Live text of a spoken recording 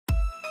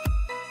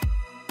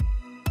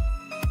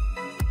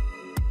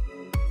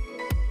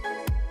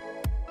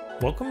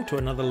Welcome to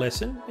another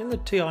lesson in the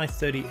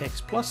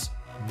TI-30XPlus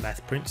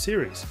MathPrint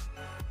series.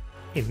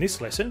 In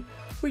this lesson,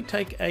 we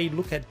take a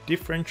look at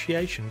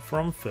differentiation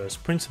from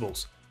first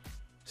principles,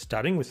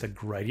 starting with the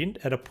gradient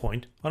at a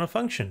point on a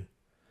function,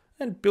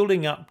 and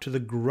building up to the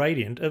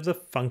gradient of the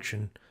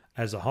function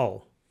as a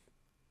whole.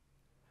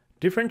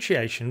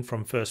 Differentiation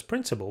from first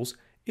principles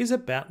is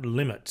about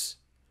limits.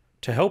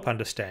 To help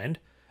understand,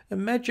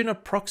 imagine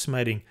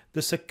approximating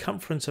the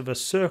circumference of a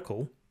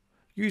circle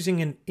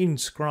using an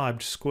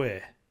inscribed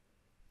square.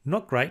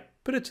 Not great,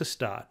 but it's a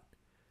start.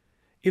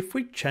 If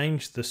we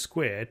change the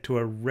square to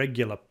a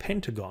regular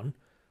pentagon,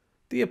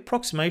 the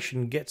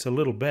approximation gets a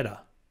little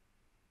better.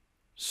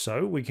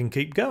 So we can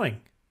keep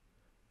going.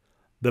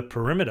 The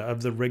perimeter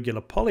of the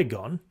regular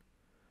polygon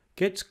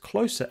gets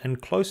closer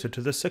and closer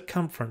to the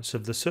circumference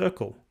of the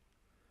circle.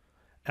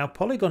 Our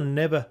polygon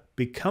never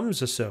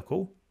becomes a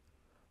circle,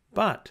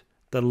 but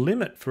the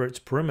limit for its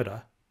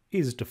perimeter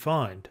is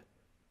defined.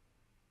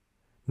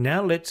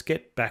 Now let's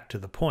get back to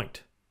the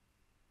point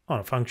on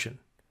a function.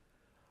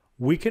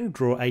 We can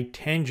draw a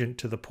tangent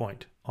to the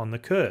point on the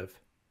curve.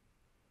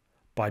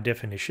 By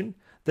definition,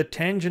 the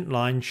tangent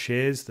line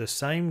shares the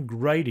same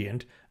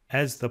gradient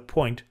as the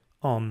point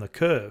on the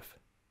curve.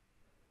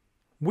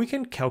 We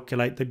can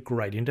calculate the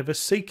gradient of a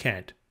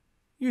secant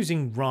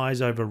using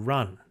rise over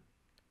run.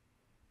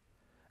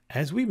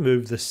 As we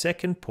move the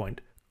second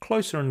point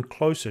closer and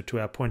closer to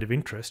our point of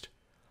interest,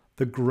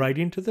 the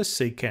gradient of the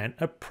secant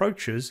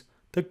approaches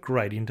the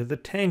gradient of the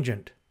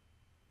tangent.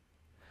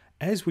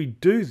 As we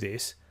do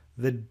this,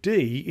 the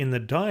d in the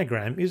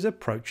diagram is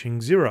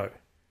approaching 0.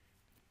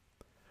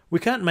 We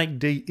can't make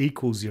d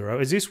equal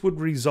 0 as this would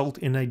result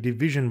in a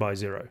division by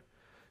 0.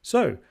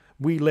 So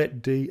we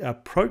let d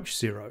approach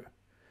 0,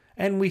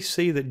 and we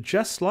see that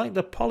just like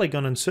the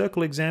polygon and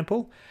circle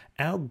example,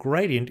 our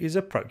gradient is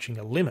approaching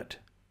a limit.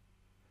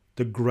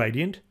 The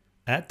gradient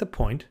at the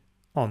point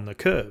on the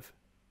curve.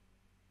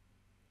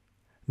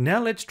 Now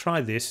let's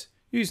try this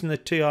using the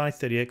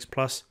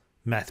TI-30XPlus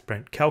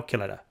MathPrint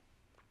calculator.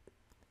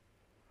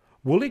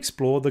 We'll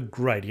explore the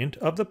gradient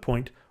of the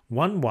point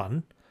 1,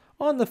 1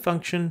 on the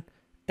function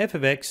f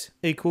of x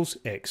equals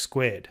x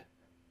squared.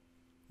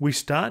 We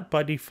start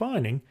by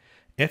defining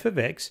f of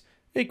x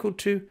equal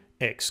to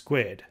x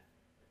squared.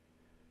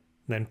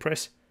 Then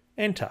press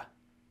enter.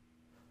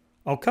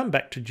 I'll come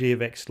back to g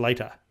of x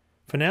later.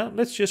 For now,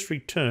 let's just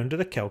return to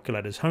the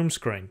calculator's home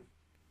screen.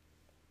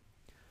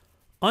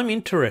 I'm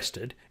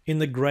interested in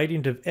the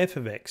gradient of f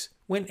of x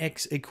when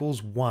x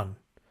equals 1,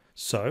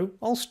 so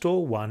I'll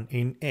store 1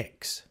 in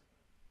x.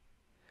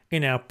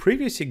 In our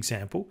previous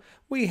example,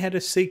 we had a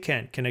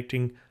secant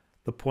connecting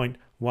the point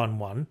 1,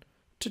 1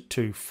 to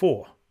 2,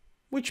 4,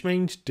 which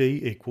means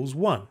d equals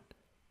 1,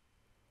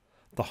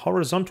 the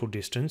horizontal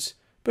distance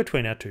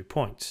between our 2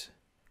 points.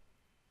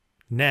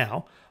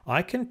 Now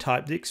I can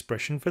type the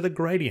expression for the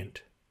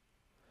gradient.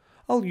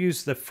 I'll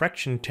use the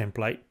fraction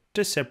template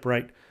to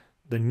separate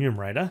the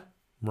numerator,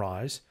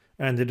 rise,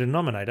 and the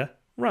denominator,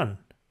 run.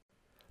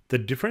 The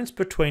difference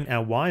between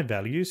our y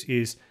values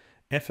is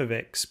f of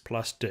x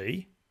plus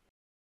d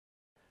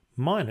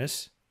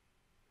minus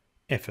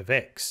f of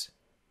x.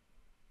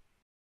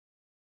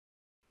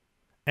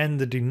 And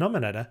the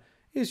denominator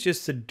is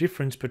just the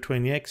difference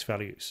between the x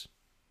values.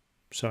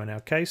 So in our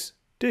case,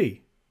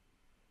 d.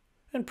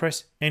 And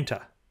press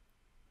enter.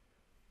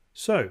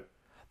 So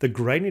the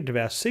gradient of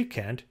our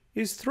secant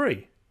is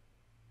 3.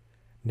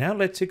 Now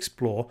let's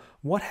explore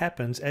what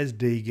happens as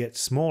d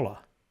gets smaller.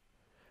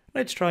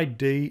 Let's try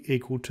d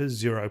equal to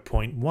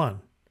 0.1.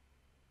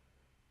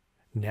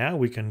 Now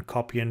we can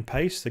copy and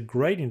paste the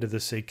gradient of the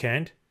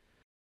secant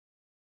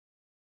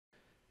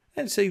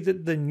and see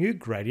that the new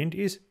gradient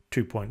is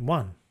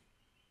 2.1.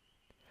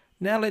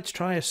 Now let's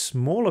try a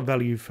smaller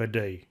value for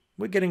d.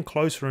 We're getting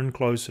closer and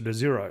closer to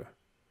 0.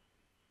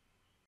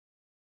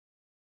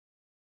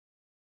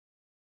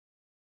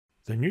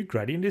 The new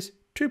gradient is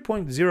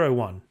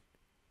 2.01.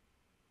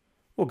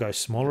 We'll go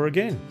smaller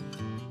again.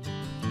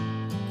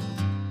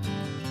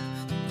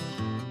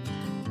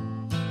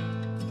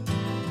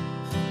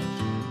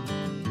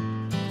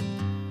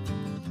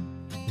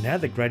 Now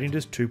the gradient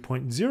is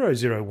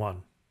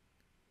 2.001.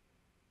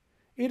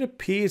 It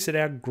appears that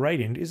our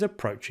gradient is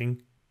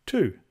approaching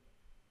 2.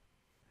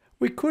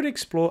 We could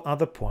explore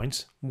other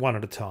points one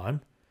at a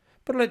time,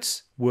 but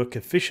let's work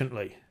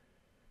efficiently.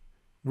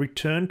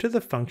 Return to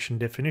the function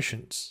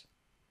definitions.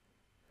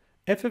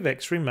 F of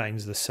x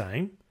remains the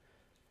same,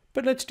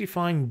 but let's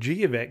define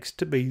g of x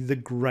to be the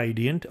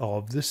gradient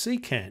of the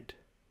secant.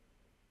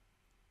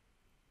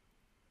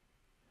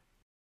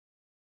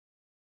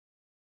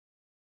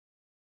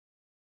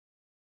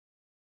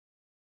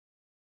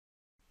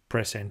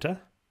 Press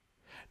enter.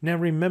 Now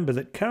remember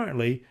that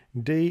currently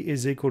d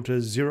is equal to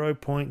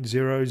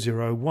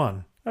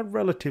 0.001, a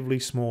relatively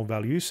small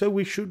value, so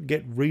we should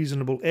get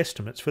reasonable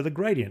estimates for the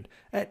gradient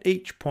at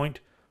each point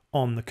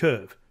on the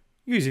curve,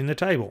 using the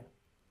table.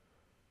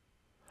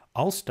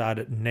 I'll start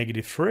at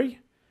 -3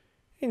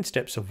 in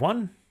steps of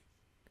 1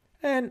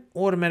 and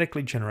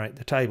automatically generate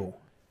the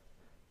table.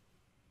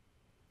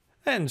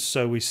 And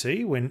so we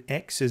see when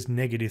x is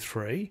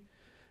 -3,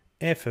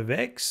 f of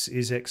x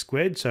is x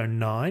squared, so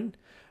 9,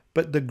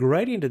 but the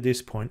gradient at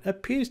this point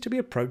appears to be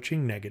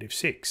approaching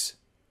 -6.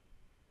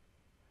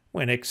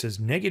 When x is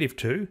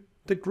 -2,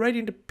 the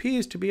gradient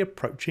appears to be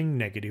approaching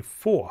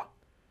 -4.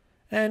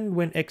 And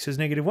when x is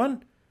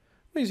 -1,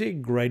 we see a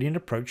gradient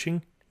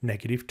approaching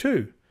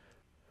 -2.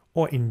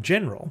 Or in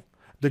general,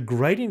 the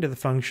gradient of the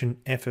function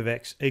f of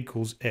x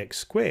equals x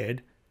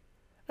squared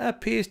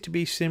appears to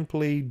be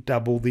simply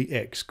double the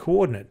x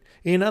coordinate.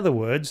 In other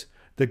words,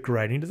 the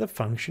gradient of the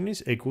function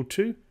is equal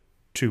to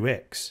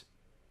 2x.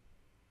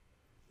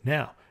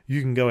 Now,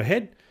 you can go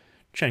ahead,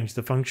 change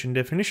the function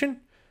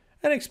definition,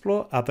 and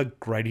explore other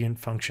gradient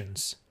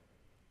functions.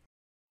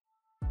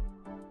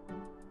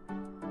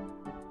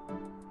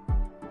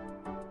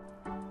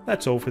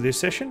 That's all for this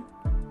session.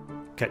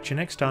 Catch you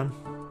next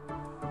time.